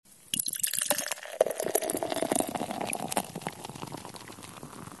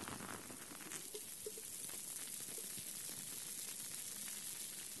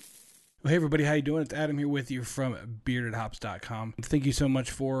Hey everybody, how you doing? It's Adam here with you from beardedhops.com. Thank you so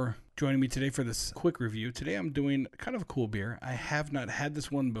much for joining me today for this quick review. Today I'm doing kind of a cool beer. I have not had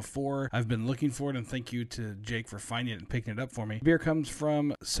this one before. I've been looking for it, and thank you to Jake for finding it and picking it up for me. The beer comes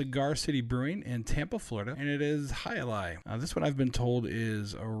from Cigar City Brewing in Tampa, Florida, and it is Jai Alai. This one I've been told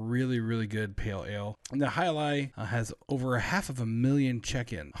is a really good pale ale. And the Jai Alai has over 500,000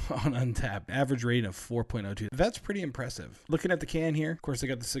 check-in on Untappd. Average rating of 4.02. That's pretty impressive. Looking at the can here, of course, I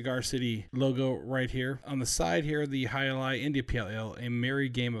got the Cigar City logo right here. On the side here, the Jai Alai India Pale Ale, a merry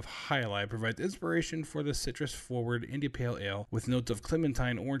game of Jai Alai, provides inspiration for the citrus-forward India Pale Ale with notes of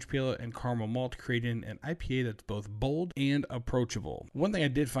clementine, orange peel, and caramel malt, creating an IPA that's both bold and approachable. One thing I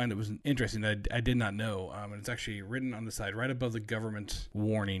did find that was interesting that I did not know, and it's actually written on the side right above the government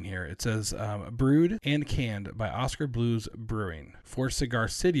warning here. It says, brewed and canned by Oskar Blues Brewing for Cigar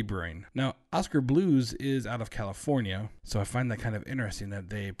City Brewing. Now, Oskar Blues is out of California, so I find that kind of interesting that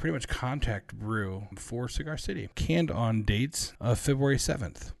they pretty much contact brew for Cigar City. Canned on dates of February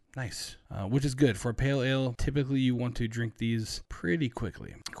 7th. Nice, which is good. For a pale ale, typically you want to drink these pretty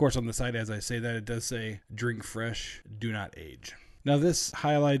quickly. Of course, on the side, as I say that, it does say, drink fresh, do not age. Now, this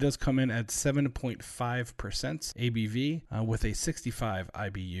Jai Alai does come in at 7.5% ABV with a 65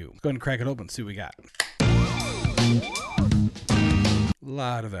 IBU. Let's go ahead and crack it open and see what we got.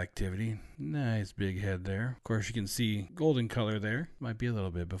 Lot of activity. Nice big head there. Of course, you can see golden color there. Might be a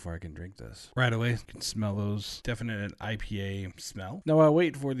little bit before I can drink this. Right away, you can smell those. Definite IPA smell. Now, while I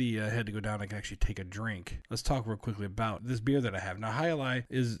wait for the head to go down, I can actually take a drink. Let's talk real quickly about this beer that I have. Now, Jai Alai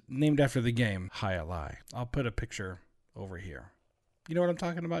is named after the game Jai Alai. I'll put a picture over here. You know what I'm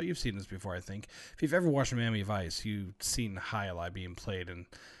talking about? You've seen this before, I think. If you've ever watched Miami Vice, you've seen Jai Alai being played, and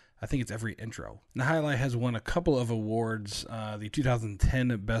I think it's every intro. Now, Jai Alai has won a couple of awards, the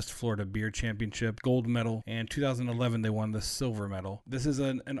 2010 Best Florida Beer Championship, gold medal, and 2011 they won the silver medal. This is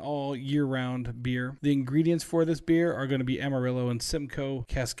an all year-round beer. The ingredients for this beer are going to be Amarillo and Simcoe,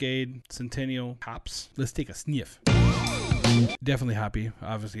 Cascade, Centennial, hops. Let's take a sniff. Definitely hoppy.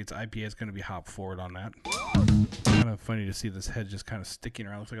 Obviously, it's IPA. It's going to be hop forward on that. Kind of funny to see this head just kind of sticking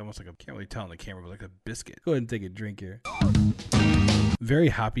around. Looks like almost like a, can't really tell on the camera, but like a biscuit. Go ahead and take a drink here. Very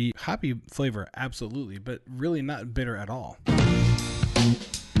hoppy flavor, absolutely, but really not bitter at all.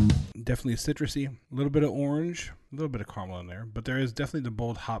 Definitely citrusy, a little bit of orange, a little bit of caramel in there, but there is definitely the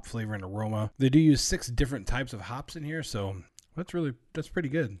bold hop flavor and aroma. They do use 6 different types of hops in here, so that's pretty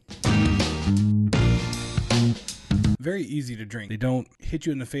good. Very easy to drink. They don't hit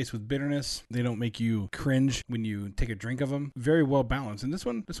you in the face with bitterness. They don't make you cringe when you take a drink of them. Very well balanced. And this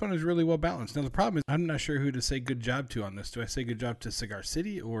one is really well balanced. Now the problem is I'm not sure who to say good job to on this. Do I say good job to Cigar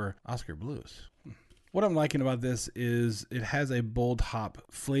City or Oskar Blues? What I'm liking about this is it has a bold hop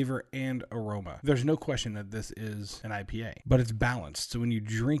flavor and aroma. There's no question that this is an IPA, but it's balanced. So when you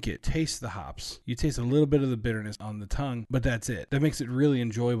drink it, taste the hops. You taste a little bit of the bitterness on the tongue, but that's it. That makes it really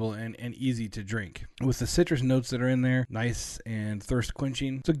enjoyable and easy to drink. With the citrus notes that are in there, nice and thirst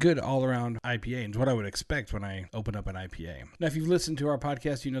quenching. It's a good all-around IPA, and it's what I would expect when I open up an IPA. Now, if you've listened to our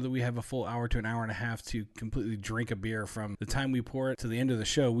podcast, you know that we have a full hour to an hour and a half to completely drink a beer. From the time we pour it to the end of the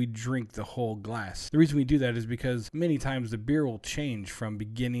show, we drink the whole glass. The reason we do that is because many times the beer will change from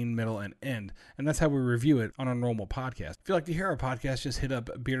beginning, middle, and end, and that's how we review it on our normal podcast. If you'd like to hear our podcast, just hit up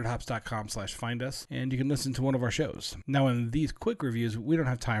beardedhops.com/find us, and you can listen to one of our shows. Now, in these quick reviews, we don't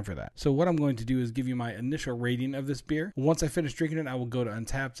have time for that. So what I'm going to do is give you my initial rating of this beer. Once I finish drinking it, I will go to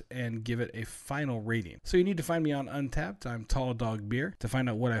Untappd and give it a final rating. So you need to find me on Untappd. I'm Tall Dog Beer to find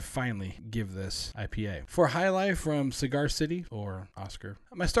out what I finally give this IPA. For Jai Alai from Cigar City or Oskar,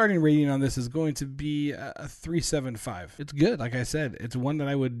 my starting rating on this is going to be a 3.75. It's good. Like I said, it's one that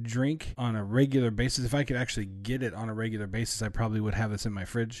I would drink on a regular basis. If I could actually get it on a regular basis, I probably would have this in my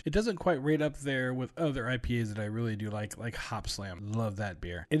fridge. It doesn't quite rate up there with other IPAs that I really do like Hop Slam. Love that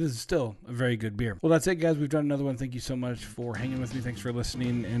beer. It is still a very good beer. Well, that's it, guys. We've done another one. Thank you so much for hanging with me. Thanks for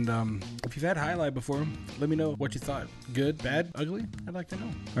listening. And if you've had Jai Alai before, let me know what you thought. Good, bad, ugly? I'd like to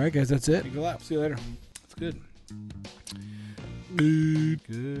know. All right, guys, that's it. Go out. See you later. It's good.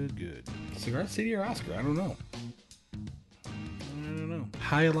 Good. Cigar City or Oskar? I don't know.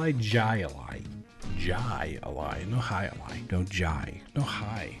 Jai Alai, Jai Alai. Jai Alai. No Jai Alai. No Jai. No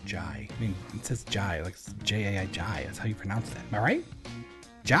Hi. Jai. I mean, it says Jai, like J-A-I, Jai. That's how you pronounce that. Am I right?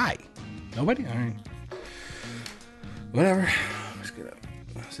 Jai. Nobody? All right. Whatever. Just gonna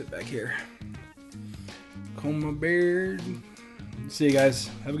sit back here. Comb my beard. See you guys.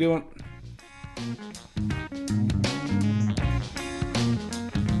 Have a good one.